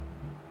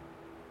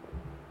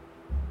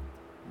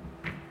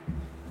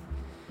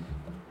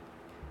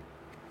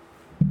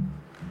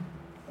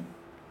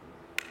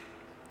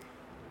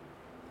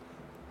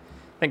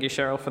Thank you,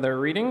 Cheryl, for the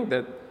reading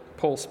that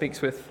Paul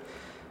speaks with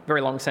very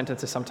long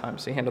sentences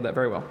sometimes, so you handled that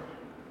very well.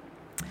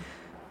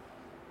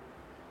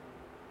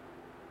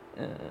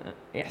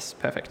 Yes,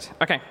 perfect.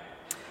 Okay,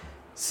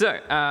 so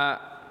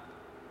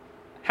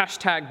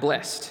hashtag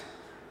blessed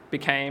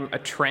became a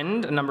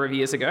trend a number of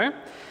years ago.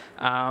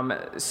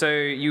 So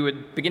you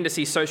would begin to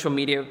see social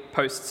media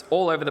posts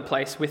all over the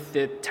place with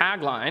the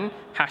tagline,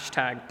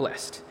 hashtag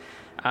blessed.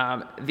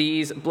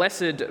 These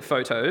blessed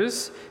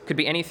photos could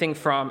be anything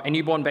from a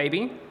newborn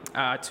baby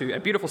to a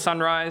beautiful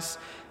sunrise,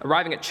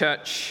 arriving at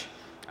church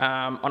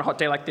on a hot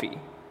day like this,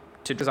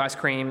 to ice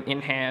cream in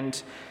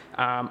hand,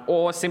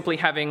 or simply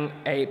having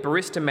a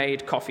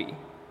barista-made coffee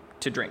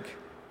to drink.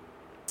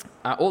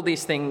 All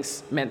these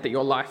things meant that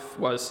your life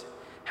was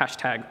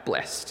hashtag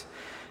blessed.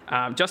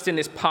 Just in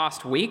this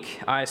past week,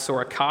 I saw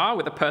a car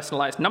with a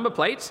personalized number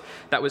plate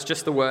that was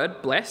just the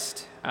word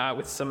blessed,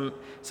 with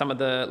some of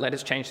the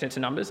letters changed into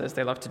numbers, as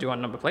they love to do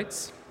on number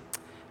plates.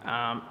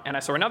 And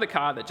I saw another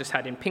car that just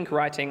had in pink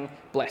writing,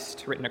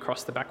 blessed, written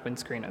across the back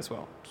windscreen as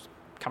well. Just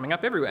coming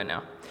up everywhere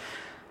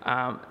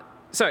now.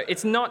 So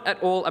it's not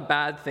at all a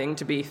bad thing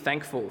to be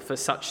thankful for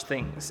such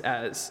things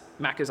as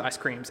Macca's ice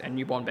creams and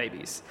newborn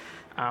babies.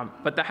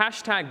 But the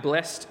hashtag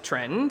blessed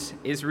trend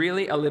is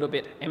really a little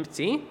bit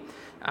empty.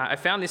 I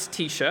found this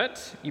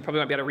t-shirt. You probably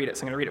won't be able to read it,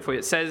 so I'm going to read it for you.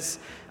 It says,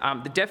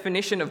 the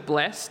definition of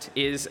blessed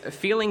is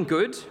feeling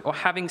good or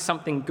having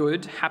something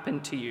good happen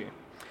to you.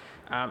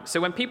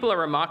 So when people are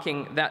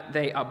remarking that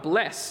they are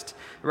blessed,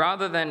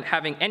 rather than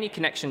having any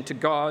connection to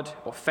God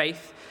or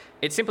faith,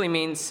 it simply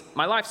means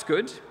my life's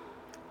good,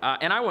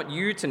 and I want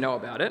you to know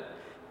about it,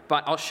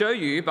 but I'll show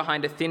you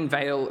behind a thin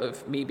veil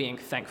of me being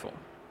thankful.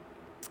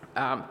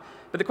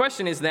 But the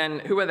question is then,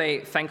 who are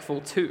they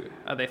thankful to?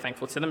 Are they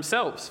thankful to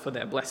themselves for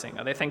their blessing?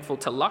 Are they thankful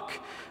to luck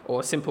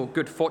or simple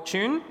good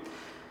fortune?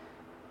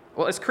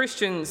 Well, as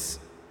Christians,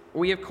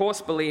 we of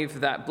course believe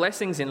that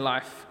blessings in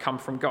life come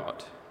from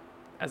God.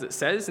 As it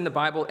says in the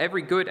Bible,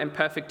 every good and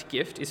perfect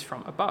gift is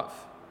from above.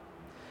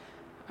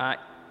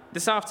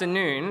 This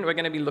afternoon, we're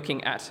going to be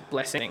looking at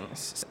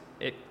blessings.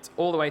 It's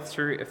all the way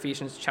through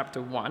Ephesians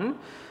chapter 1.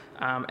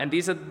 And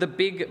these are the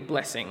big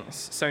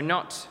blessings. So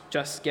not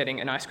just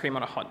getting an ice cream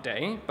on a hot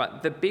day,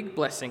 but the big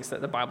blessings that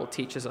the Bible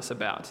teaches us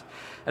about.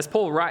 As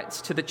Paul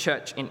writes to the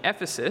church in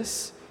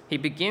Ephesus, he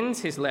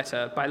begins his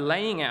letter by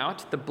laying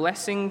out the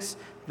blessings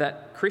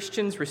that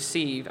Christians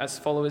receive as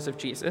followers of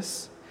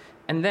Jesus.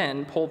 And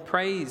then Paul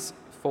prays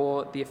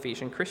for the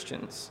Ephesian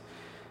Christians.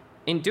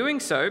 In doing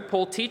so,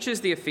 Paul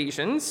teaches the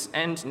Ephesians,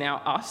 and now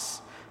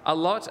us, a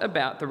lot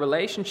about the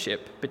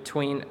relationship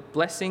between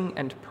blessing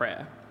and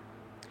prayer.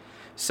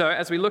 So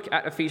as we look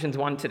at Ephesians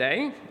 1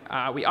 today,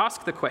 we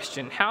ask the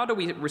question, how do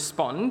we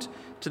respond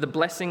to the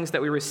blessings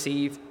that we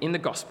receive in the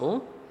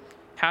gospel?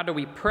 How do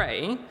we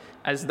pray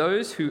as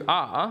those who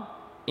are,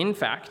 in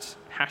fact,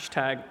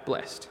 hashtag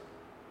blessed?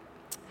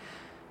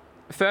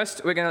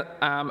 First, we're going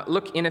to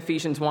look in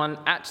Ephesians 1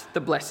 at the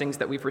blessings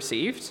that we've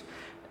received,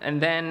 and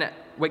then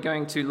we're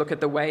going to look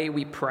at the way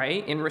we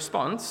pray in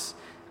response,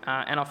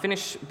 and I'll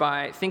finish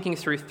by thinking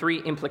through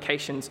 3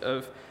 implications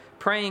of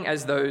praying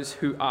as those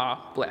who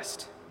are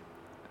blessed.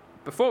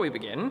 Before we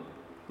begin,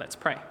 let's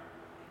pray.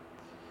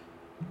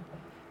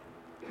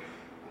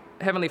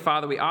 Heavenly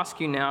Father, we ask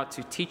you now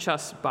to teach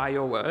us by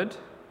your word,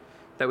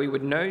 that we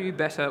would know you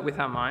better with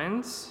our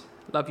minds,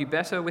 love you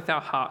better with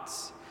our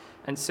hearts,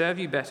 and serve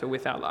you better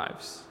with our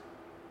lives.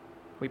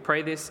 We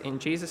pray this in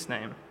Jesus'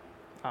 name.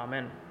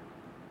 Amen.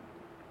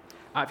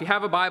 If you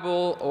have a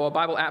Bible or a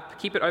Bible app,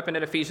 keep it open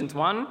at Ephesians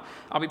 1.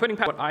 I'll be putting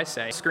what I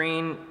say on the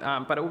screen,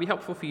 but it will be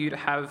helpful for you to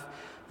have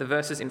the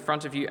verses in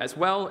front of you as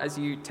well as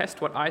you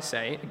test what I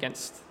say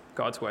against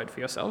God's word for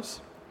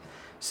yourselves.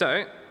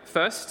 So,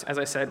 first, as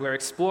I said, we're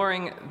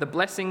exploring the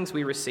blessings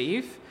we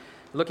receive,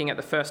 looking at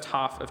the first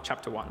half of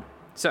chapter 1.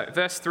 So,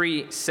 verse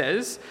 3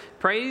 says,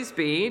 "Praise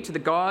be to the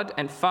God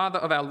and Father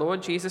of our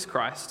Lord Jesus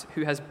Christ,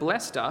 who has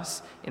blessed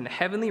us in the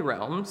heavenly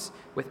realms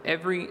with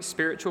every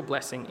spiritual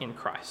blessing in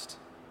Christ."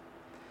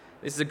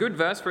 This is a good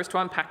verse for us to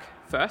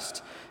unpack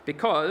first,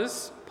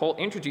 because Paul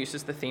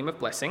introduces the theme of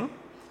blessing,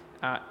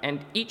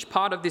 and each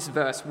part of this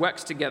verse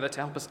works together to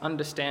help us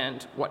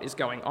understand what is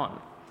going on.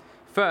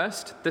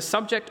 First, the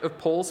subject of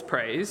Paul's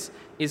praise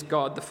is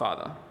God the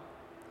Father.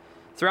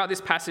 Throughout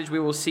this passage, we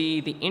will see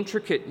the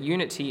intricate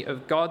unity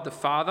of God the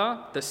Father,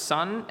 the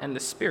Son, and the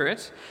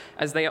Spirit,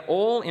 as they are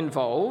all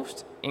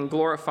involved in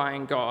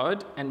glorifying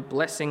God and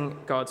blessing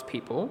God's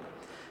people.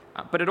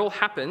 But it all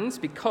happens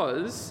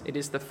because it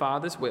is the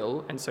Father's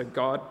will, and so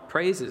God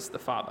praises the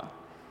Father.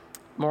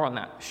 More on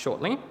that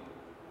shortly.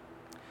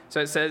 So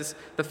it says,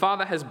 the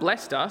Father has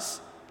blessed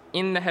us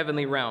in the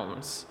heavenly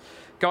realms.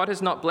 God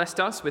has not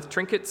blessed us with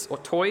trinkets or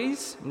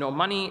toys, nor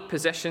money,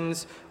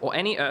 possessions, or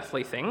any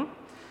earthly thing.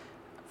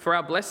 For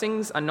our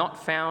blessings are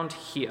not found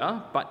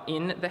here, but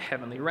in the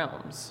heavenly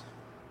realms.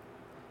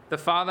 The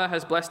Father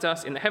has blessed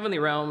us in the heavenly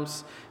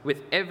realms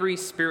with every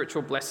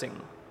spiritual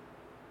blessing.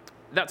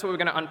 That's what we're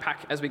going to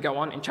unpack as we go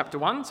on in chapter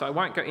 1, so I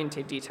won't go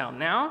into detail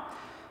now.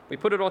 We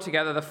put it all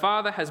together. The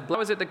Father has blessed.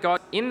 How is it that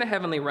God in the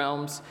heavenly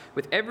realms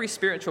with every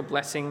spiritual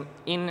blessing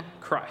in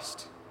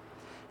Christ.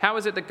 How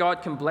is it that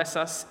God can bless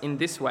us in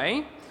this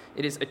way?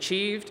 It is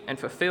achieved and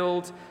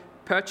fulfilled,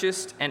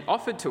 purchased and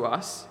offered to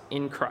us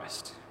in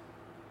Christ.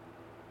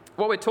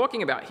 What we're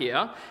talking about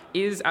here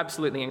is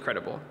absolutely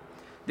incredible.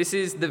 This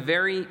is the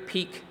very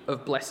peak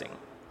of blessing.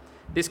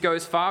 This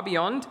goes far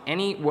beyond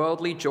any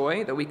worldly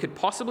joy that we could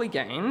possibly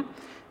gain.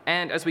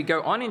 And as we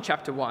go on in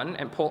chapter 1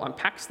 and Paul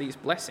unpacks these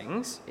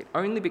blessings, it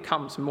only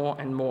becomes more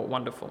and more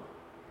wonderful.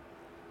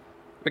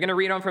 We're going to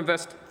read on from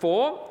verse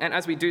 4, and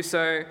as we do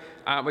so,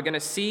 we're going to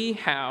see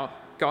how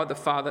God the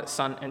Father,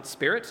 Son, and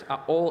Spirit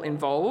are all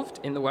involved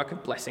in the work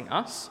of blessing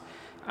us.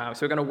 So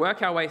we're going to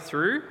work our way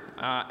through.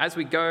 As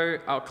we go,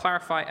 I'll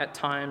clarify at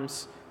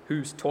times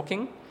who's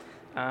talking.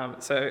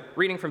 So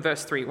reading from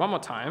verse 3 one more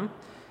time.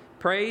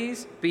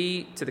 Praise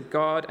be to the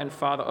God and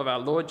Father of our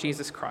Lord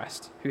Jesus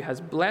Christ, who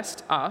has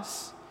blessed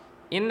us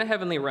in the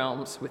heavenly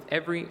realms with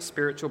every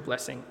spiritual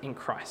blessing in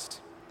Christ.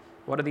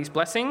 What are these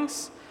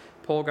blessings?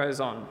 Paul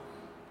goes on.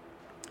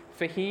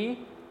 For he,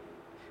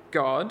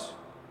 God,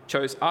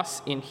 chose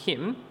us in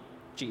him,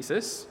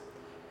 Jesus,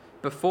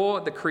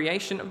 before the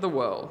creation of the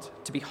world,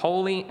 to be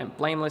holy and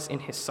blameless in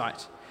his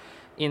sight.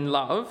 In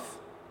love,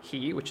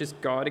 he, which is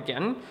God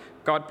again,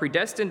 God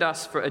predestined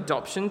us for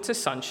adoption to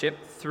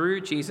sonship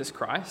through Jesus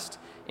Christ,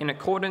 in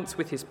accordance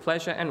with his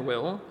pleasure and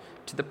will,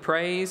 to the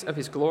praise of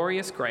his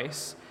glorious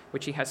grace,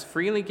 which he has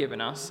freely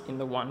given us in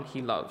the one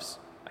he loves.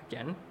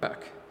 Again,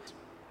 work.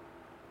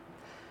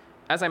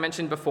 As I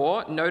mentioned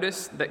before,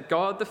 notice that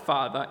God the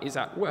Father is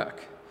at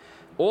work.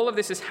 All of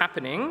this is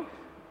happening,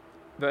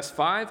 verse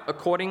 5,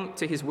 according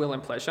to his will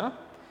and pleasure,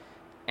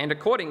 and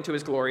according to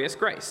his glorious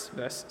grace,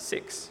 verse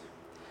 6.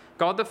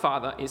 God the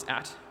Father is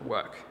at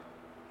work.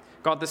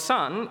 God the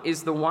Son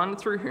is the one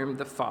through whom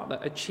the Father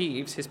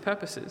achieves his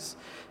purposes.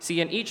 See,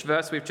 in each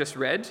verse we've just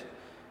read,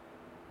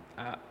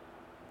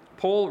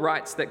 Paul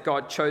writes that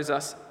God chose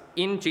us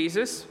in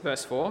Jesus,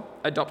 verse 4,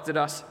 adopted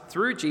us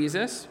through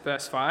Jesus,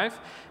 verse 5,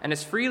 and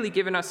has freely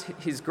given us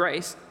his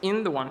grace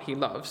in the one he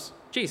loves,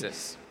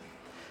 Jesus.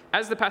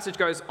 As the passage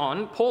goes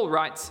on, Paul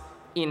writes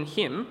in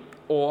him,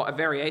 or a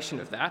variation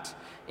of that,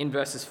 in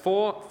verses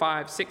 4,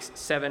 5, 6,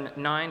 7,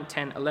 9,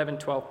 10, 11,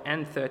 12,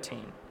 and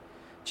 13.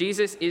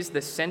 Jesus is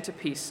the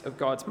centerpiece of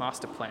God's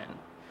master plan.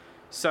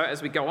 So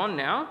as we go on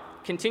now,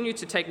 continue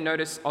to take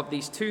notice of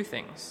these two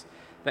things,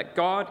 that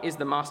God is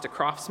the master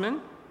craftsman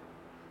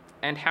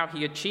and how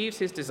he achieves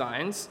his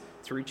designs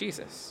through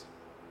Jesus.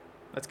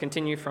 Let's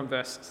continue from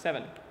verse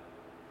 7.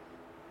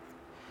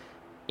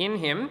 In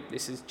him,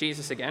 this is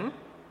Jesus again,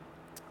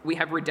 we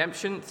have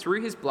redemption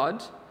through his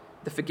blood,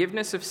 the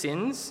forgiveness of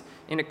sins,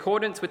 in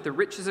accordance with the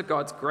riches of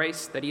God's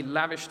grace that he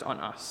lavished on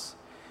us.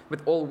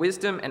 With all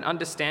wisdom and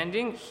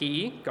understanding,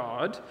 he,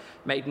 God,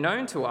 made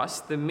known to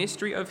us the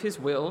mystery of his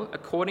will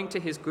according to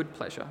his good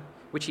pleasure,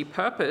 which he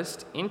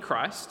purposed in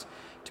Christ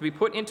to be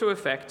put into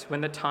effect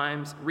when the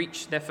times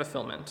reach their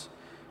fulfillment,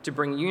 to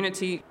bring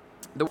unity,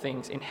 the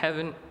things in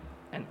heaven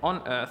and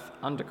on earth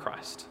under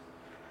Christ.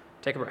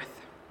 Take a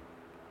breath.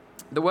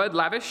 The word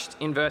lavished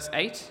in verse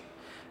 8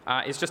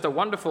 is just a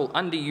wonderful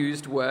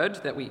underused word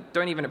that we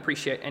don't even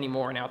appreciate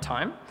anymore in our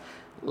time.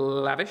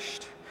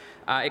 Lavished.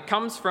 It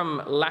comes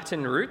from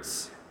Latin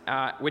roots,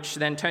 which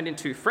then turned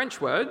into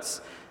French words.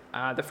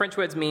 The French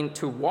words mean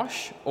to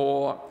wash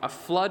or a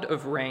flood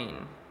of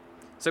rain.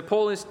 So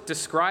Paul is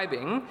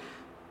describing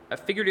a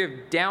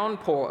figurative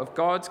downpour of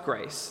God's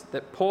grace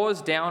that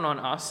pours down on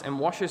us and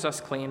washes us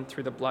clean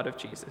through the blood of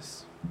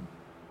Jesus.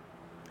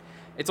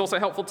 It's also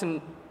helpful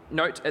to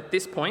note at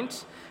this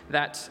point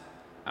that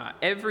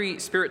every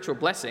spiritual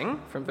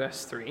blessing from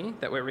verse 3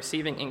 that we're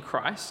receiving in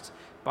Christ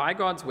by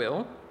God's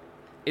will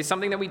is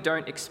something that we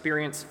don't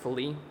experience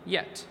fully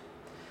yet.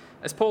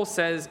 As Paul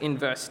says in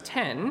verse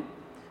 10,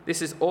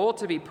 this is all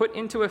to be put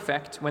into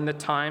effect when the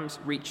times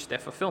reach their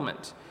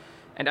fulfillment.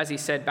 And as he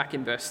said back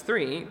in verse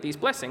 3, these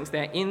blessings,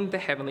 they're in the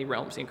heavenly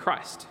realms in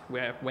Christ,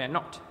 where we're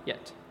not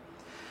yet.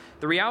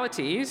 The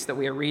realities that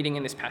we are reading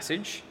in this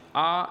passage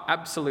are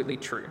absolutely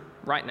true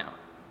right now.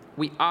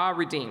 We are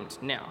redeemed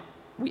now.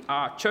 We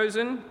are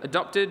chosen,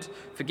 adopted,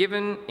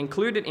 forgiven,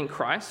 included in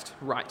Christ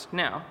right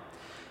now.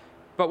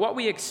 But what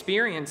we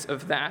experience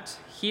of that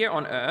here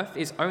on earth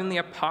is only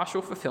a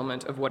partial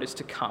fulfillment of what is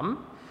to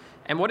come,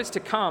 and what is to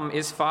come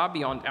is far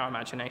beyond our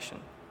imagination.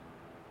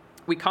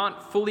 We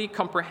can't fully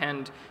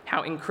comprehend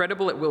how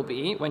incredible it will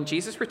be when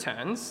Jesus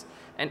returns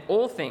and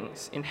all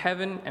things in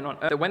heaven and on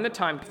earth, when the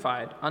time is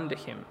satisfied under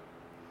him.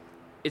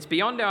 It's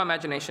beyond our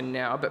imagination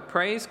now, but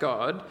praise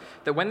God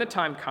that when the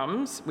time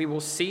comes, we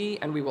will see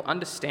and we will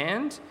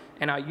understand,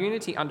 and our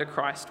unity under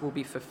Christ will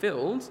be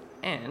fulfilled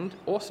and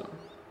awesome.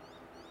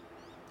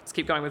 Let's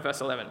keep going with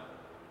verse 11.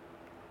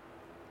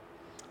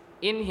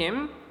 In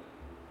him,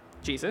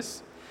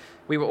 Jesus,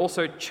 we were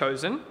also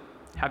chosen,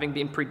 having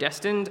been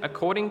predestined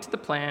according to the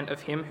plan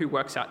of him who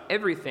works out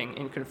everything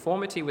in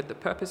conformity with the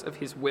purpose of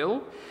his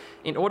will,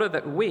 in order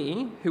that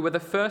we, who were the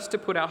first to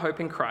put our hope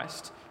in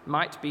Christ,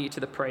 might be to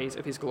the praise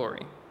of his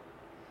glory.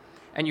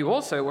 And you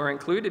also were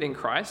included in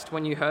Christ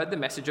when you heard the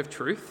message of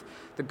truth,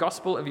 the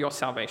gospel of your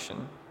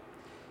salvation.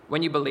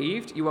 When you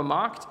believed, you were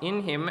marked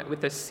in him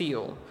with a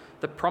seal,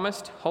 the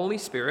promised Holy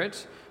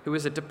Spirit, who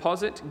is a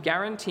deposit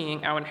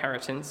guaranteeing our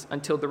inheritance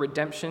until the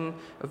redemption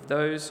of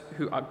those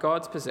who are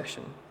God's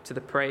possession, to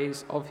the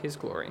praise of his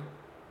glory.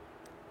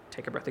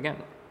 Take a breath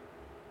again.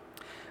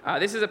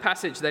 This is a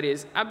passage that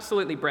is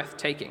absolutely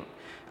breathtaking.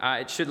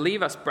 It should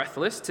leave us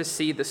breathless to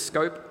see the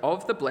scope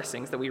of the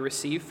blessings that we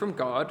receive from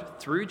God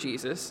through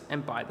Jesus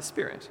and by the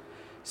Spirit.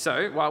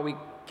 So, while we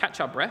catch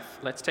our breath,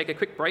 let's take a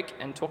quick break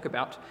and talk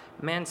about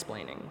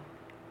mansplaining.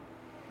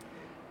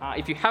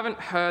 If you haven't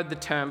heard the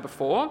term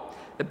before,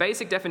 the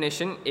basic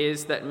definition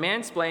is that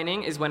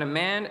mansplaining is when a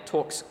man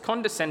talks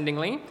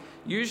condescendingly,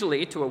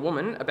 usually to a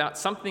woman, about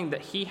something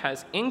that he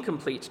has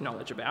incomplete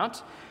knowledge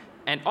about,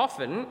 and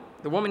often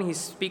the woman he's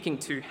speaking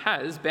to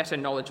has better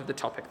knowledge of the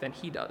topic than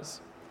he does.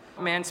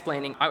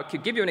 Mansplaining, I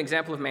could give you an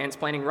example of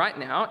mansplaining right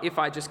now if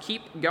I just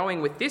keep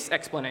going with this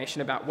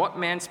explanation about what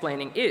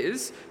mansplaining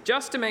is,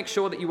 just to make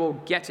sure that you all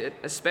get it,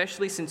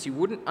 especially since you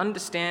wouldn't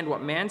understand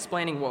what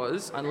mansplaining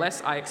was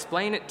unless I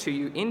explain it to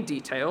you in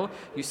detail.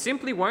 You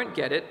simply won't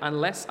get it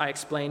unless I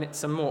explain it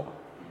some more.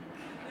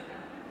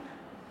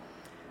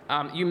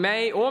 You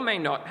may or may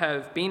not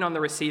have been on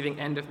the receiving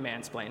end of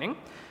mansplaining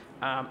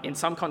in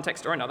some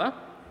context or another.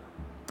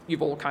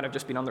 You've all kind of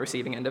just been on the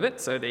receiving end of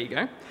it, so there you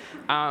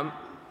go.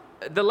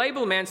 The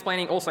label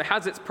mansplaining also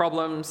has its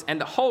problems, and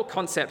the whole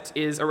concept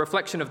is a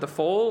reflection of the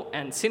fall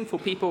and sinful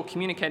people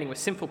communicating with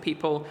sinful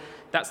people.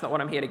 That's not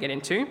what I'm here to get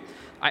into.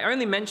 I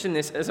only mention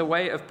this as a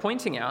way of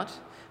pointing out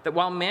that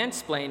while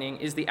mansplaining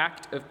is the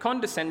act of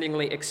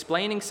condescendingly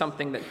explaining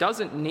something that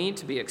doesn't need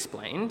to be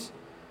explained,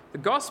 the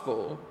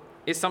gospel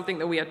is something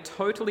that we are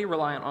totally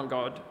reliant on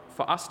God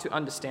for us to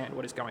understand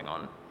what is going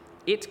on.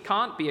 It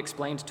can't be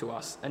explained to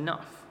us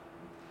enough.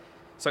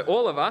 So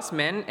all of us,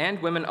 men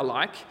and women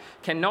alike,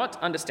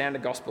 cannot understand the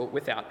gospel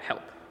without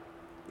help.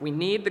 We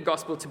need the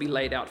gospel to be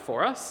laid out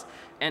for us,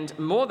 and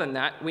more than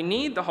that, we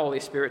need the Holy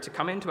Spirit to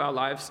come into our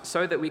lives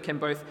so that we can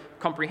both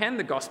comprehend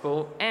the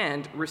gospel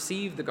and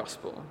receive the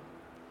gospel.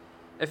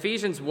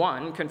 Ephesians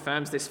 1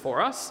 confirms this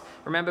for us.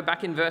 Remember,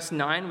 back in verse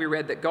 9, we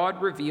read that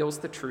God reveals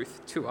the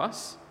truth to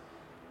us.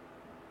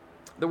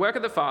 The work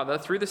of the Father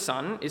through the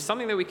Son is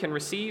something that we can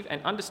receive and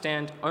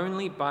understand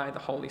only by the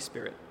Holy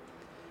Spirit.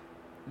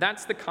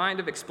 That's the kind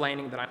of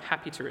explaining that I'm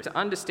happy to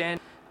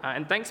understand.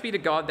 And thanks be to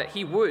God that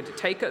he would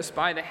take us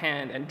by the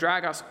hand and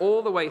drag us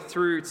all the way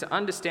through to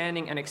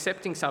understanding and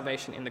accepting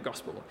salvation in the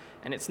gospel.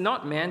 And it's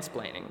not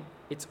mansplaining,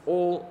 it's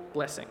all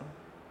blessing.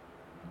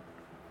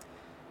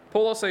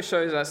 Paul also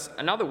shows us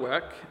another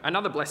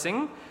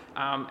blessing,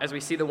 as we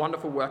see the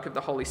wonderful work of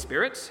the Holy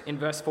Spirit. In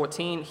verse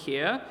 14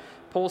 here,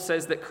 Paul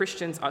says that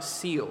Christians are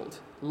sealed,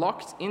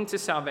 locked into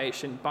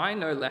salvation by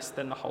no less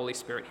than the Holy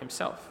Spirit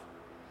himself.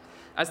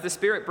 As the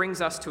Spirit brings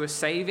us to a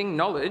saving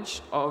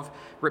knowledge of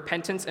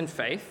repentance and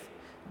faith,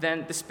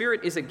 then the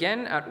Spirit is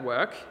again at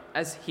work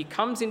as he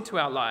comes into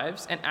our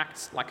lives and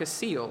acts like a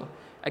seal,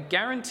 a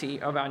guarantee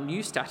of our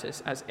new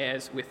status as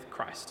heirs with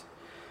Christ.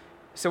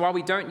 So while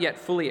we don't yet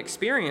fully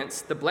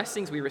experience the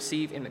blessings we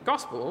receive in the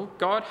gospel,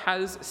 God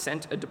has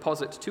sent a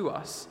deposit to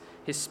us,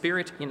 his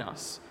Spirit in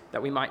us,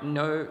 that we might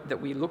know that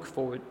we look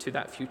forward to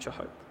that future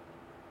hope.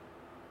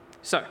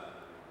 So,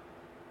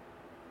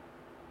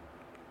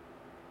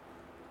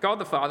 God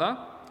the Father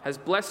has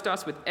blessed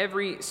us with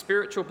every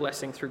spiritual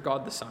blessing through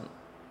God the Son.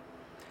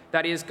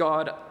 That is,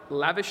 God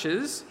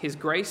lavishes his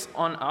grace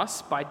on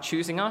us by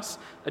choosing us,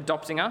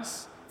 adopting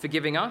us,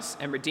 forgiving us,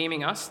 and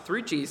redeeming us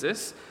through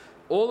Jesus,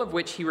 all of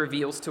which he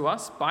reveals to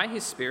us by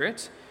his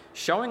Spirit,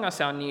 showing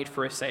us our need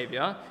for a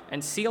Saviour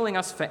and sealing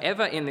us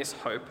forever in this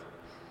hope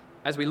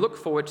as we look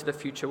forward to the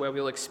future where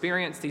we'll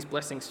experience these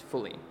blessings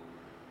fully.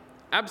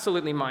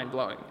 Absolutely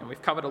mind-blowing, and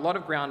we've covered a lot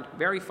of ground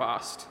very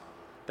fast.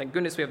 Thank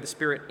goodness we have the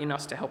Spirit in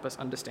us to help us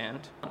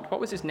understand.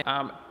 What was his name?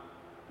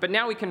 But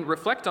now we can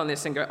reflect on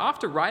this and go,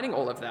 after writing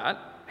all of that,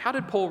 how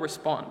did Paul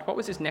respond? What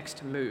was his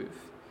next move?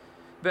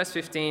 Verse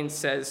 15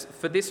 says,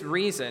 "For this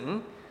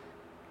reason,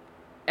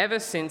 ever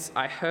since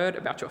I heard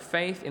about your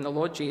faith in the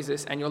Lord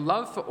Jesus and your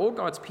love for all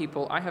God's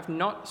people, I have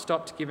not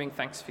stopped giving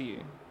thanks for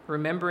you,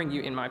 remembering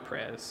you in my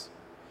prayers."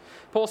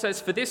 Paul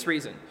says, for this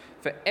reason,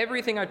 for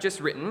everything I've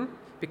just written,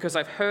 because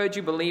I've heard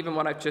you believe in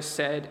what I've just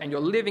said and you're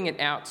living it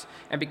out,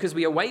 and because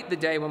we await the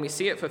day when we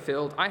see it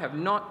fulfilled, I have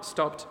not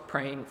stopped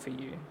praying for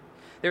you.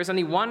 There is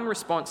only one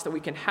response that we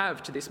can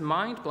have to this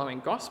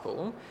mind-blowing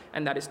gospel,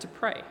 and that is to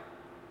pray.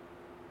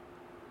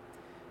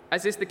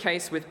 As is the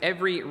case with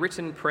every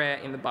written prayer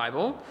in the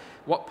Bible,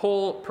 what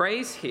Paul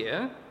prays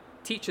here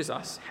teaches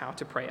us how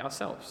to pray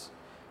ourselves.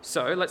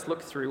 So let's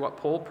look through what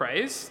Paul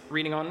prays,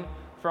 reading on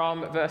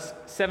from verse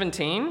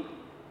 17.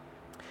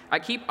 "I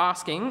keep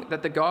asking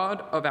that the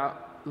God of our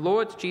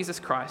Lord Jesus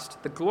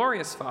Christ, the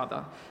glorious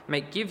Father,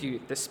 may give you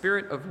the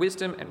spirit of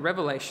wisdom and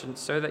revelation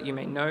so that you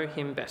may know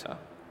him better."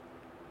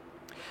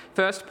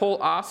 First, Paul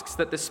asks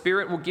that the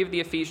Spirit will give the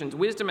Ephesians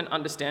wisdom and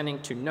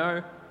understanding to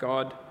know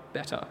God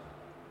better.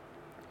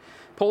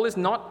 Paul is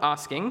not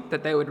asking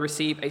that they would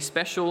receive a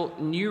special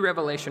new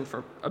revelation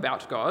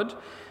about God,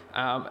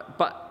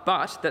 but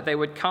that they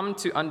would come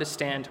to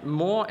understand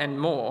more and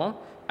more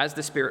as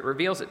the Spirit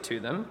reveals it to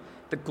them,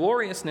 the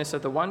gloriousness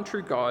of the one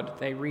true God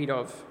they read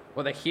of,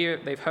 or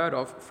they've heard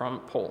of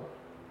from Paul.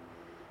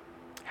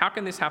 How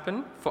can this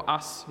happen for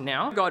us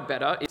now? God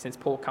better, since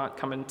Paul can't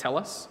come and tell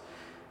us,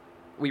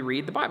 we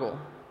read the Bible.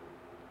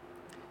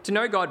 To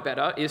know God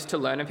better is to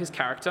learn of his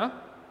character,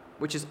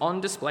 which is on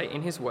display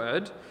in his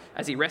word,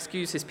 as he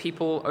rescues his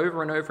people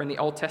over and over in the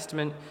Old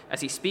Testament,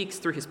 as he speaks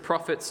through his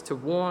prophets to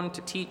warn,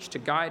 to teach, to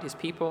guide his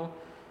people.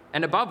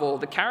 And above all,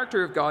 the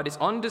character of God is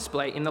on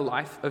display in the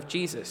life of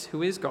Jesus,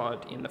 who is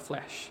God in the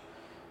flesh.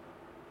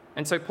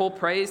 And so Paul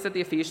prays that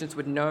the Ephesians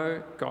would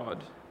know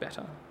God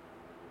better.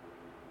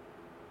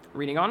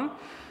 Reading on,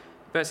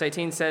 verse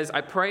 18 says,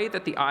 "I pray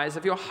that the eyes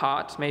of your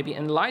heart may be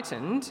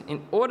enlightened,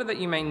 in order that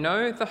you may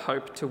know the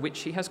hope to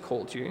which he has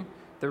called you,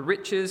 the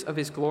riches of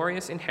his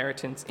glorious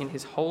inheritance in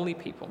his holy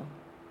people."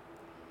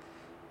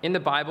 In the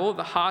Bible,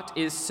 the heart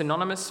is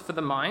synonymous for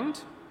the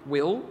mind,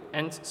 will,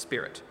 and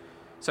spirit.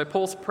 So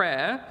Paul's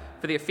prayer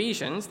for the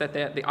Ephesians, that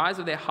the eyes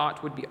of their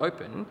heart would be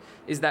open,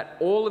 is that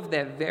all of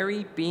their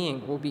very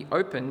being will be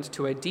opened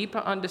to a deeper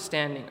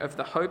understanding of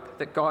the hope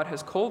that God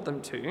has called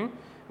them to,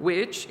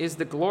 which is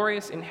the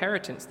glorious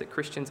inheritance that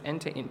Christians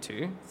enter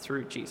into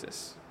through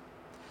Jesus.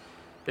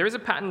 There is a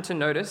pattern to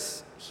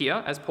notice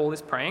here as Paul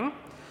is praying.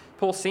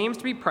 Paul seems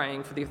to be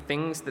praying for the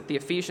things that the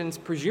Ephesians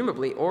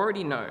presumably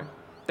already know.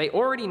 They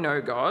already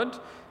know God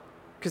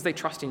because they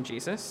trust in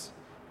Jesus,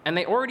 and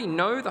they already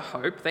know the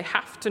hope. They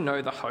have to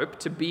know the hope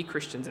to be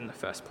Christians in the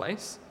first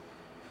place.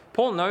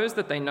 Paul knows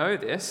that they know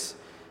this,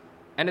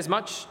 and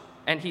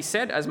he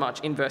said as much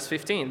in verse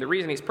 15. The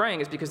reason he's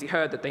praying is because he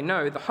heard that they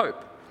know the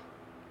hope.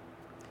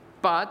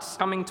 But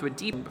coming to a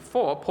deeper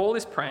before, Paul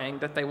is praying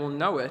that they will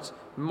know it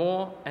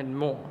more and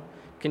more,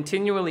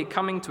 continually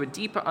coming to a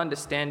deeper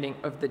understanding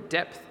of the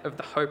depth of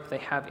the hope they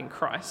have in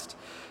Christ,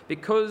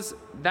 because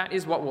that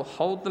is what will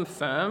hold them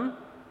firm,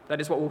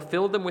 that is what will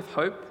fill them with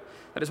hope,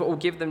 that is what will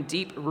give them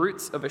deep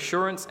roots of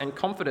assurance and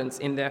confidence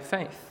in their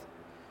faith.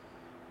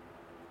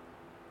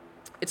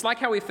 It's like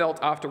how we felt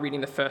after reading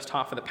the first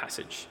half of the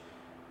passage.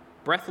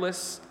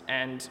 Breathless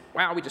and,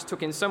 wow, we just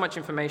took in so much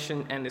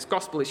information and this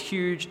gospel is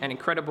huge and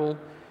incredible.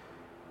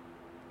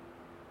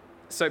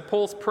 So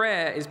Paul's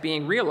prayer is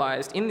being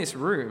realized in this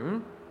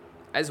room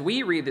as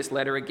we read this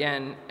letter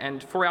again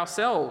and for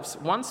ourselves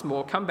once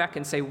more come back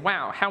and say,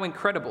 wow, how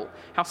incredible,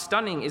 how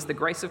stunning is the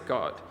grace of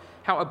God,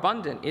 how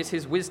abundant is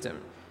his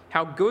wisdom,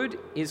 how good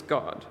is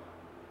God.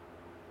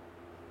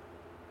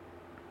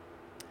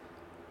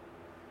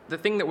 The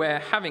thing that we're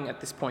having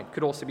at this point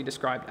could also be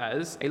described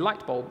as a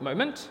light bulb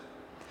moment.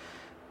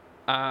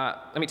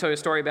 Let me tell you a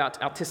story about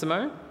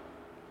altissimo.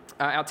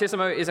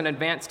 Altissimo is an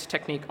advanced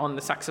technique on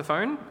the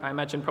saxophone. I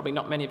imagine probably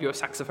not many of you are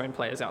saxophone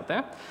players out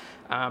there,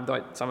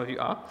 though some of you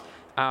are.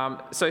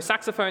 So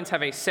saxophones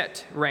have a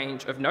set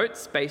range of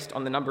notes based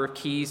on the number of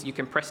keys you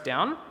can press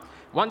down.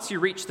 Once you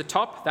reach the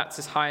top, that's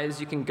as high as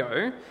you can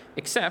go,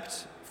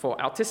 except for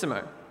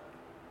altissimo.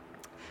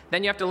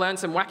 Then you have to learn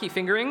some wacky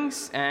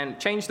fingerings and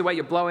change the way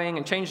you're blowing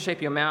and change the shape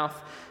of your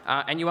mouth,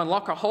 and you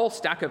unlock a whole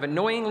stack of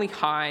annoyingly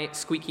high,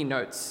 squeaky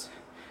notes.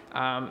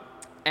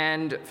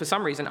 And for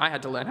some reason, I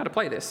had to learn how to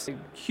play this.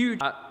 Huge,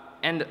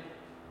 and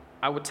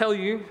I will tell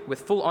you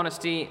with full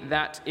honesty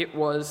that it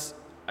was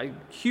a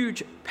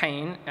huge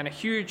pain and a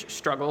huge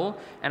struggle,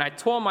 and I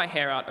tore my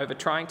hair out over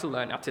trying to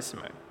learn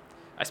altissimo.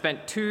 I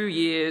spent 2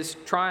 years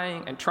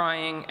trying,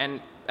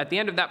 and at the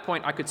end of that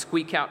point, I could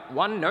squeak out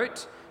one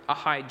note, a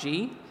high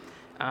G.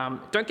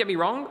 Don't get me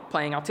wrong,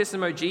 playing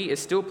altissimo G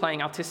is still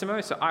playing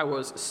altissimo, so I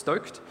was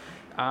stoked.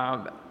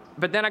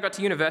 But then I got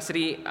to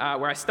university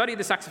where I studied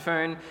the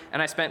saxophone,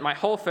 and I spent my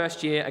whole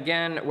first year,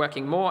 again,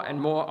 working more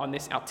and more on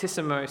this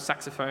altissimo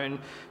saxophone,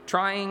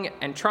 trying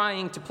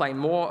to play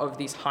more of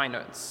these high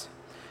notes.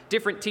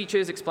 Different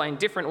teachers explained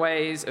different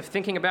ways of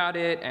thinking about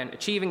it and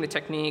achieving the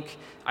technique.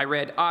 I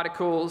read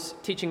articles,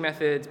 teaching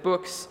methods,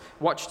 books,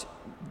 watched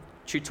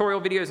tutorial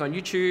videos on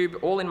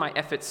YouTube, all in my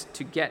efforts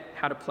to get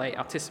how to play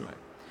altissimo.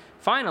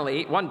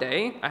 Finally, one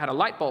day, I had a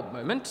light bulb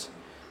moment.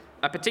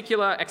 A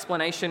particular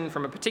explanation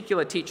from a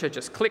particular teacher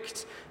just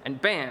clicked,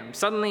 and bam,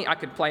 suddenly I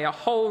could play a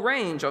whole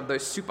range of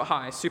those super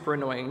high, super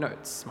annoying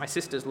notes. My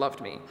sisters loved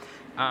me.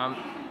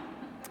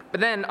 But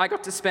then I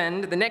got to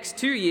spend the next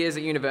 2 years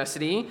at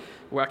university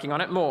working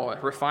on it more,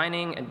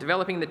 refining and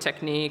developing the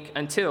technique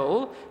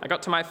until I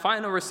got to my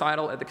final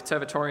recital at the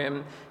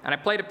Conservatorium, and I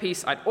played a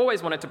piece I'd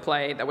always wanted to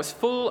play that was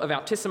full of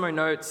altissimo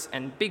notes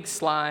and big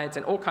slides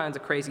and all kinds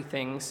of crazy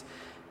things.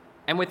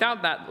 And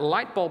without that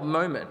light bulb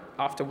moment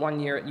after 1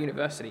 year at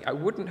university, I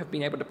wouldn't have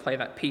been able to play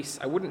that piece.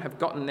 I wouldn't have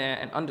gotten there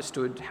and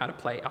understood how to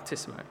play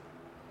altissimo.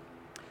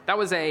 That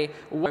was a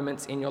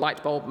moment in your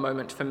light bulb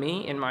moment for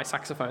me in my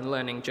saxophone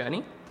learning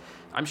journey.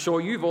 I'm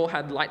sure you've all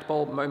had light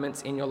bulb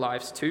moments in your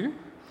lives too,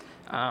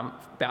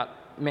 about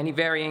many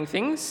varying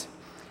things.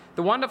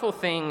 The wonderful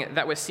thing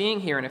that we're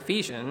seeing here in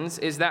Ephesians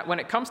is that when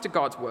it comes to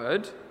God's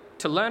word,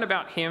 to learn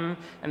about him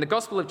and the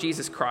gospel of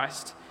Jesus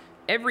Christ,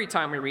 Every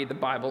time we read the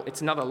Bible,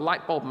 it's another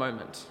light bulb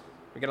moment.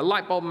 We get a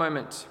light bulb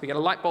moment. We get a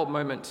light bulb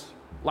moment.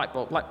 Light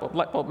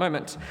bulb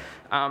moment.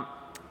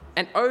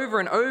 And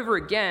over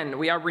again,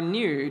 we are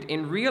renewed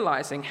in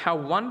realizing how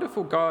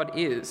wonderful God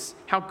is,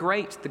 how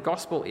great the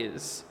gospel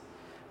is.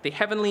 The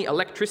heavenly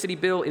electricity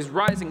bill is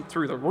rising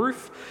through the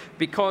roof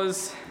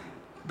because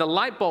the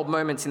light bulb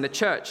moments in the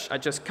church are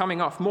just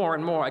coming off more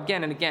and more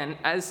again and again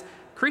as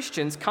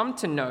Christians come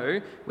to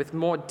know with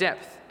more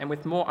depth and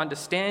with more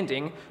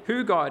understanding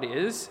who God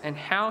is and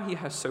how he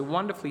has so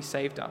wonderfully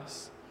saved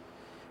us.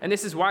 And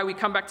this is why we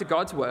come back to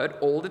God's word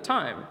all the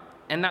time.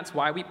 And that's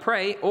why we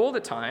pray all the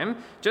time,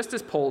 just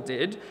as Paul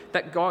did,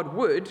 that God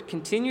would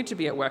continue to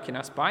be at work in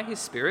us by his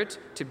Spirit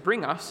to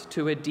bring us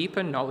to a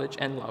deeper knowledge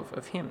and love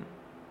of him.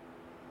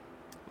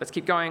 Let's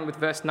keep going with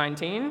verse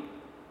 19.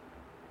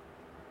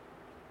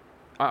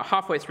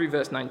 Halfway through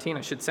verse 19,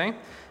 I should say.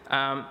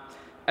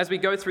 As we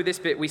go through this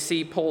bit, we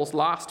see Paul's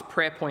last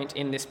prayer point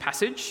in this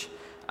passage.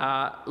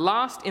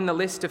 Last in the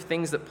list of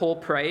things that Paul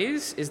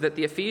prays is that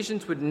the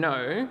Ephesians would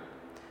know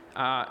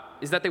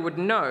they would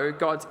know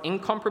God's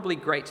incomparably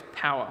great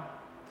power.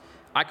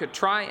 I could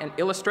try and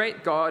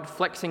illustrate God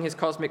flexing his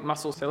cosmic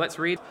muscles, so let's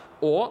read.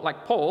 Or,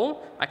 like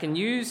Paul, I can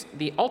use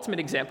the ultimate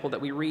example that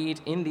we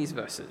read in these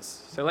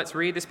verses. So let's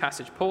read this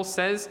passage. Paul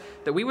says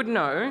that we would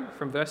know,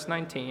 from verse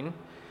 19,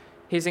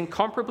 his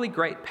incomparably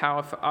great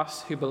power for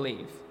us who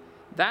believe.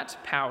 That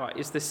power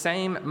is the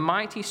same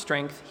mighty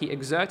strength he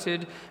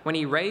exerted when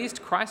he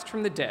raised Christ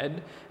from the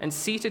dead and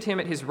seated him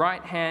at his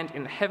right hand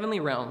in the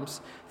heavenly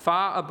realms,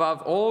 far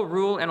above all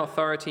rule and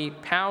authority,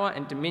 power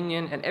and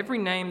dominion, and every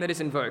name that is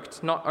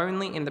invoked, not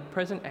only in the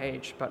present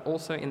age, but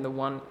also in the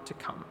one to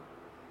come.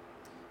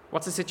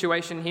 What's the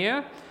situation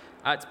here?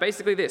 It's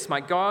basically this.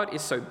 My God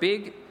is so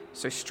big,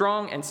 so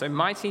strong, and so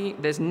mighty,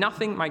 there's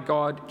nothing my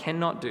God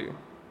cannot do.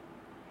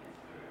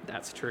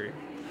 That's true.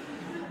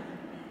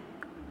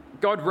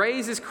 God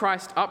raises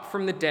Christ up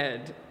from the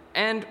dead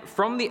and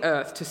from the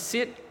earth to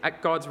sit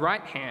at God's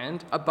right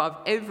hand above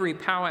every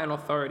power and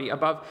authority,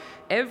 above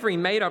every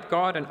made-up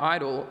god and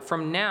idol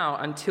from now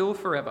until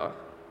forever.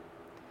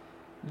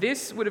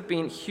 This would have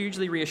been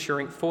hugely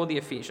reassuring for the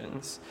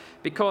Ephesians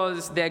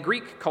because their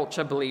Greek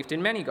culture believed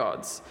in many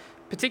gods.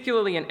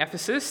 Particularly in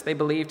Ephesus, they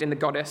believed in the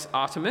goddess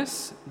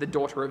Artemis, the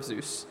daughter of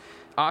Zeus.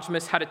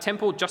 Artemis had a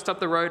temple just up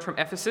the road from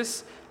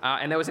Ephesus,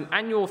 and there was an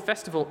annual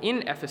festival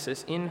in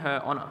Ephesus in her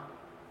honor.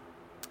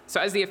 So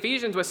as the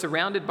Ephesians were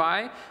surrounded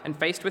by and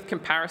faced with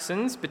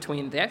comparisons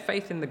between their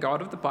faith in the God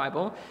of the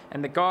Bible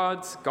and the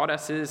gods,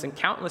 goddesses, and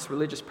countless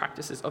religious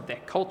practices of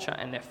their culture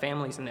and their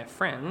families and their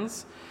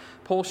friends,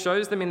 Paul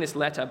shows them in this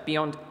letter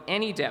beyond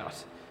any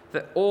doubt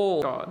that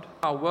all God,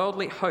 our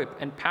worldly hope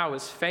and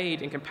powers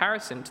fade in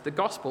comparison to the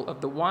gospel of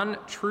the one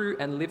true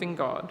and living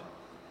God.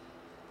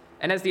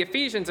 And as the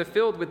Ephesians are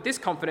filled with this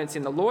confidence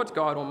in the Lord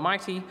God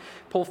Almighty,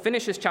 Paul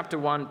finishes chapter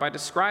 1 by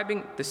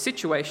describing the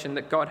situation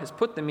that God has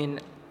put them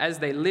in as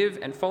they live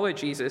and follow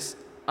Jesus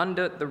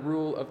under the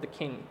rule of the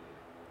King.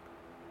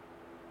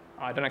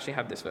 I don't actually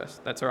have this verse.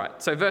 That's all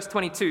right. So verse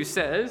 22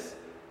 says,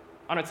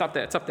 it's up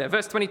there.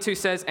 Verse 22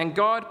 says, and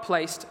God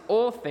placed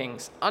all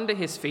things under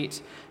his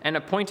feet and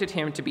appointed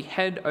him to be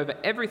head over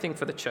everything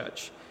for the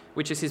church,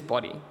 which is his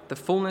body, the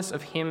fullness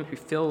of him who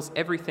fills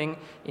everything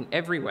in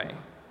every way.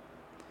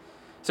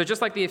 So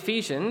just like the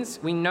Ephesians,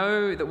 we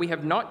know that we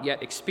have not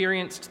yet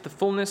experienced the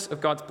fullness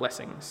of God's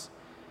blessings.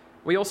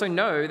 We also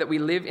know that we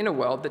live in a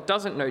world that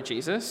doesn't know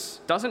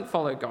Jesus, doesn't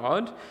follow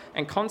God,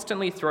 and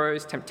constantly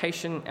throws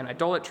temptation and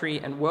idolatry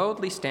and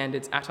worldly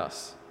standards at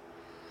us.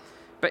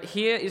 But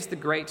here is the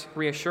great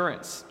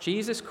reassurance.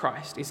 Jesus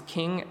Christ is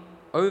King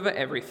over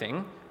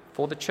everything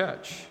for the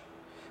church.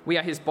 We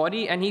are his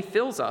body, and he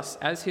fills us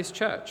as his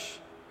church.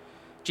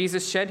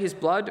 Jesus shed his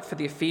blood for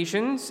the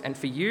Ephesians and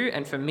for you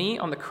and for me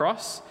on the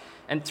cross.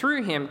 And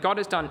through him, God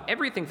has done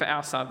everything for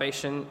our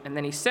salvation, and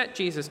then he set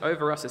Jesus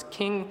over us as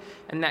king,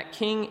 and that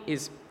king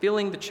is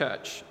filling the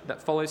church that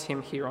follows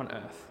him here on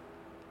earth.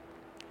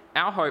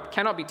 Our hope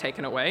cannot be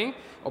taken away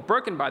or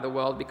broken by the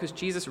world because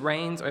Jesus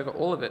reigns over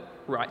all of it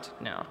right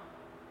now.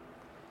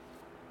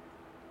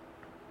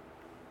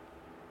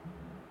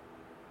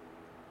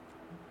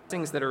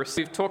 Things that are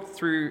received. We've talked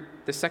through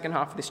the second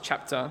half of this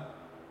chapter,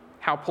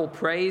 how Paul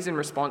prays in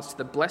response to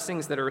the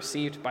blessings that are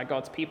received by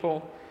God's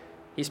people.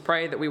 He's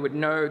prayed that we would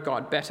know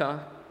God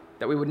better,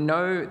 that we would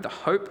know the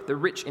hope, the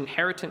rich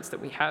inheritance that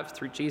we have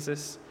through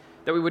Jesus,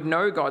 that we would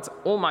know God's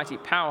almighty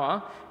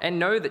power and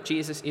know that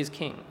Jesus is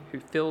King who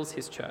fills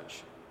his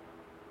church.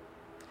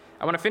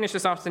 I want to finish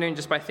this afternoon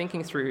just by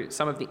thinking through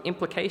some of the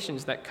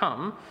implications that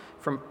come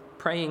from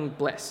praying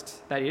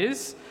blessed. That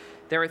is,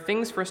 there are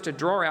things for us to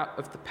draw out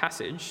of the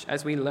passage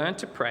as we learn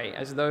to pray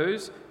as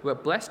those who are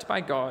blessed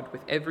by God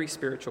with every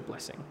spiritual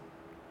blessing.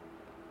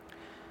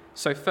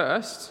 So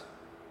first,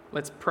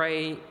 let's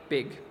pray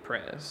big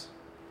prayers.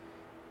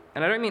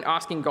 And I don't mean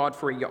asking God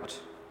for a yacht.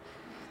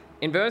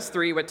 In verse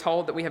 3, we're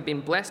told that we have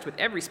been blessed with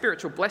every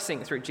spiritual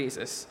blessing through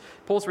Jesus.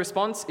 Paul's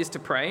response is to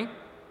pray,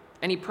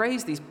 and he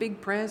prays these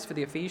big prayers for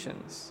the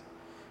Ephesians.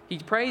 He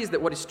prays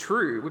that what is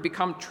true would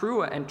become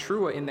truer and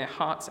truer in their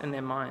hearts and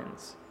their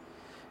minds.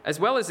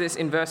 As well as this,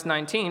 in verse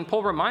 19,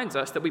 Paul reminds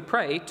us that we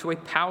pray to a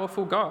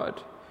powerful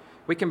God.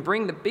 We can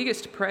bring the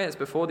biggest prayers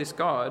before this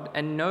God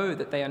and know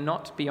that they are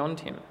not beyond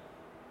him.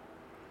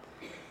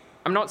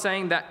 I'm not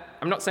saying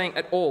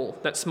at all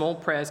that small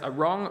prayers are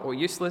wrong or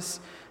useless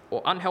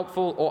or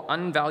unhelpful or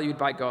unvalued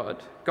by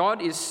God. God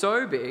is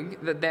so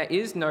big that there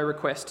is no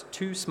request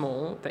too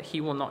small that he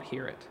will not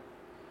hear it.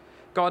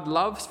 God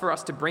loves for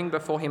us to bring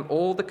before him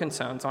all the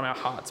concerns on our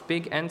hearts,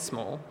 big and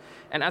small,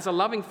 and as a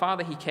loving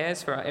Father, he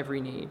cares for our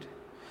every need.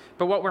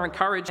 But what we're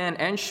encouraged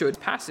and should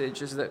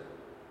passage is that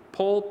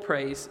Paul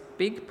prays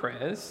big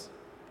prayers,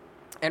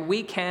 and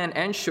we can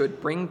and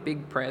should bring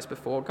big prayers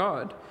before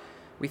God.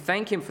 We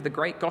thank him for the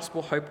great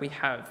gospel hope we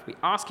have. We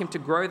ask him to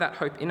grow that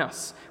hope in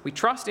us. We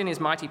trust in his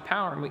mighty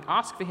power, and we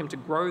ask for him to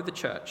grow the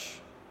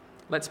church.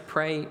 Let's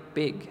pray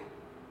big.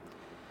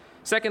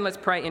 Second, let's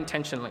pray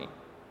intentionally.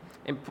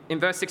 In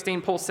verse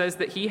 16, Paul says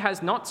that he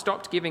has not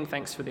stopped giving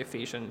thanks for the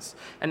Ephesians.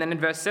 And then in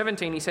verse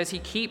 17, he says he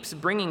keeps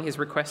bringing his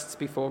requests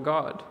before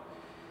God.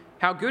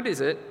 How good is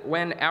it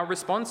when our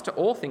response to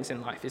all things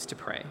in life is to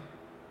pray?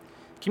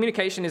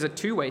 Communication is a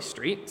two-way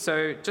street,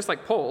 so just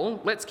like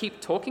Paul, let's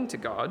keep talking to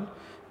God,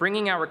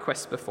 bringing our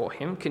requests before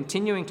him,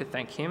 continuing to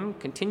thank him,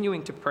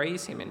 continuing to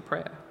praise him in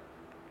prayer.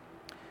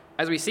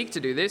 As we seek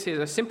to do this, here's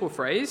a simple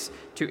phrase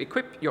to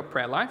equip your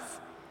prayer life.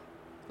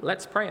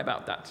 Let's pray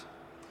about that.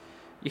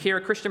 You hear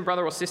a Christian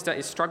brother or sister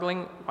is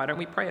struggling, why don't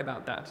we pray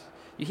about that?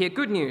 You hear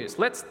good news,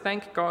 let's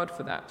thank God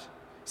for that.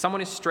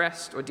 Someone is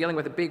stressed or dealing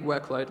with a big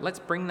workload, let's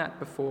bring that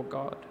before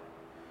God.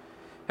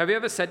 Have you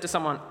ever said to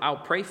someone, I'll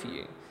pray for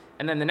you,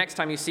 and then the next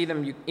time you see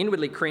them, you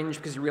inwardly cringe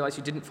because you realize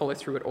you didn't follow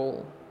through at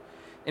all?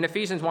 In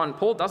Ephesians 1,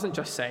 Paul doesn't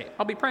just say,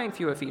 I'll be praying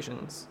for you,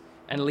 Ephesians,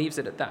 and leaves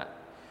it at that.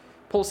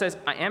 Paul says,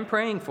 I am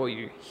praying for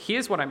you.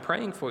 Here's what I'm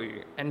praying for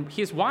you, and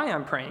here's why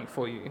I'm praying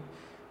for you,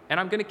 and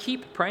I'm going to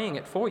keep praying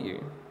it for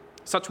you.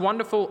 Such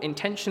wonderful,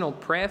 intentional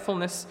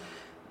prayerfulness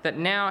that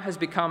now has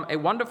become a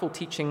wonderful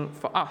teaching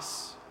for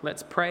us.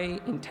 Let's pray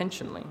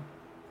intentionally.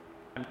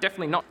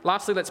 Definitely not.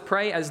 Lastly, let's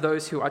pray as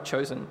those who are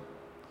chosen.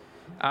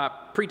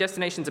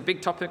 Predestination is a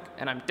big topic,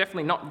 and I'm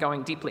definitely not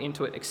going deeply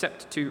into it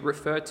except to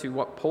refer to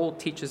what Paul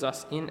teaches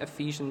us in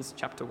Ephesians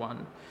chapter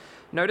 1.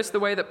 Notice the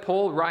way that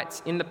Paul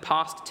writes in the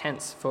past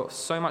tense for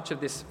so much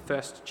of this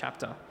first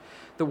chapter.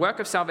 The work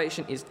of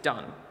salvation is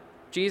done.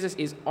 Jesus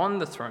is on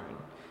the throne,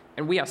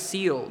 and we are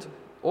sealed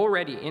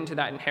already into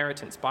that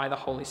inheritance by the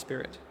Holy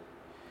Spirit.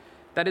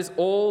 That has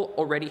all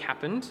already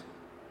happened.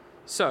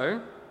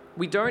 So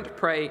we don't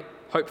pray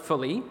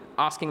hopefully,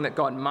 asking that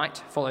God might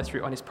follow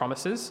through on his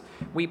promises.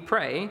 We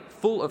pray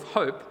full of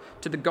hope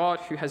to the God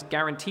who has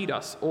guaranteed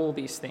us all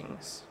these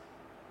things.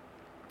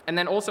 And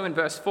then also in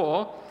verse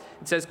 4,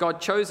 it says, God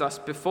chose us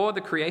before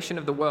the creation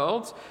of the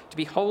world to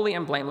be holy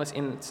and blameless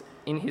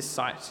in his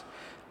sight.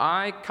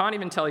 I can't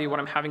even tell you what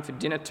I'm having for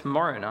dinner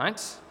tomorrow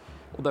night,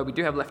 although we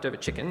do have leftover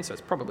chicken, so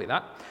it's probably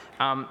that.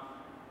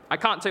 I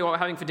can't tell you what we're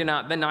having for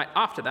dinner the night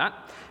after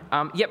that.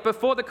 Yet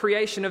before the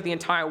creation of the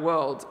entire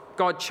world,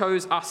 God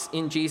chose us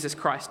in Jesus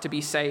Christ to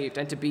be saved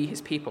and to be his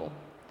people.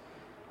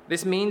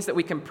 This means that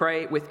we can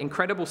pray with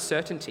incredible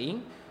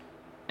certainty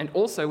and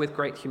also with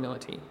great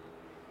humility.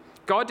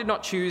 God did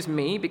not choose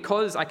me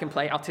because I can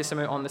play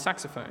altissimo on the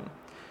saxophone,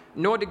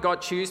 nor did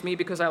God choose me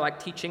because I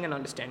like teaching and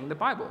understanding the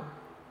Bible.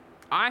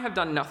 I have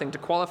done nothing to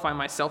qualify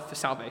myself for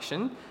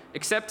salvation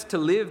except to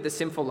live the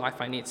sinful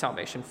life I need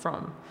salvation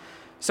from.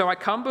 So I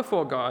come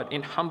before God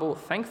in humble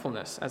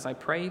thankfulness as I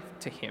pray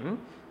to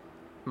him,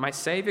 my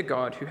Savior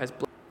God, who has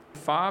blessed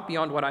me far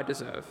beyond what I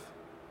deserve.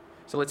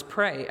 So let's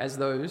pray as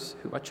those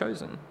who are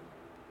chosen.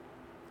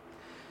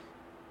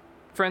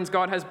 Friends,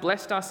 God has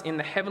blessed us in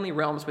the heavenly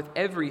realms with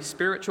every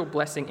spiritual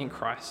blessing in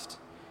Christ.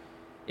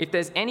 If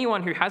there's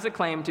anyone who has a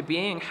claim to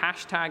being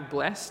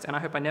 #blessed, and I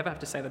hope I never have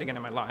to say that again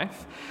in my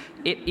life,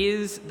 it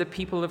is the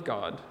people of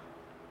God.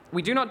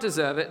 We do not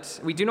deserve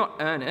it. We do not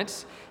earn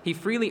it. He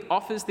freely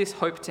offers this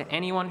hope to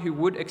anyone who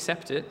would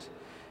accept it,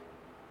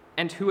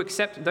 and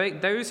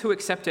those who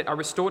accept it are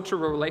restored to a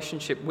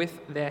relationship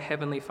with their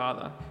Heavenly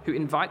Father, who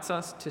invites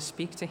us to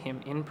speak to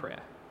him in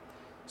prayer.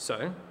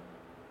 So,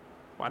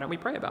 why don't we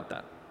pray about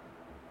that?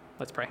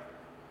 Let's pray.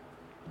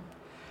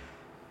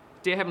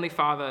 Dear Heavenly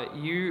Father,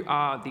 you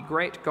are the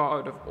great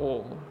God of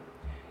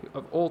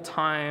all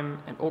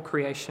time and all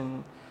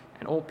creation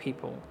and all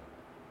people.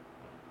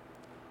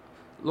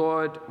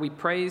 Lord, we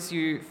praise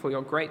you for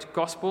your great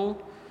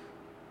gospel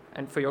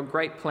and for your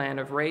great plan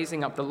of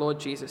raising up the Lord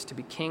Jesus to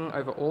be king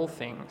over all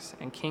things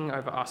and king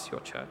over us, your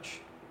church.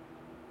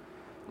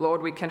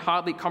 Lord, we can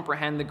hardly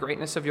comprehend the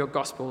greatness of your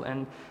gospel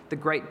and the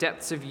great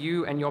depths of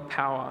you and your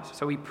power.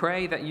 So we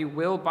pray that you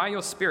will, by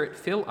your Spirit,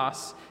 fill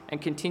us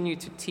and continue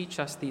to teach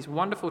us these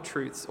wonderful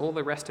truths all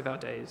the rest of our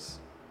days.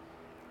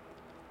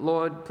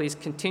 Lord, please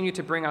continue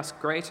to bring us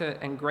greater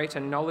and greater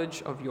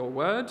knowledge of your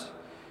word,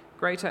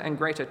 greater and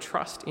greater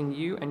trust in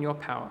you and your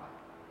power.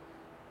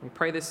 We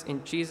pray this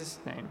in Jesus'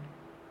 name.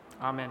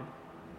 Amen.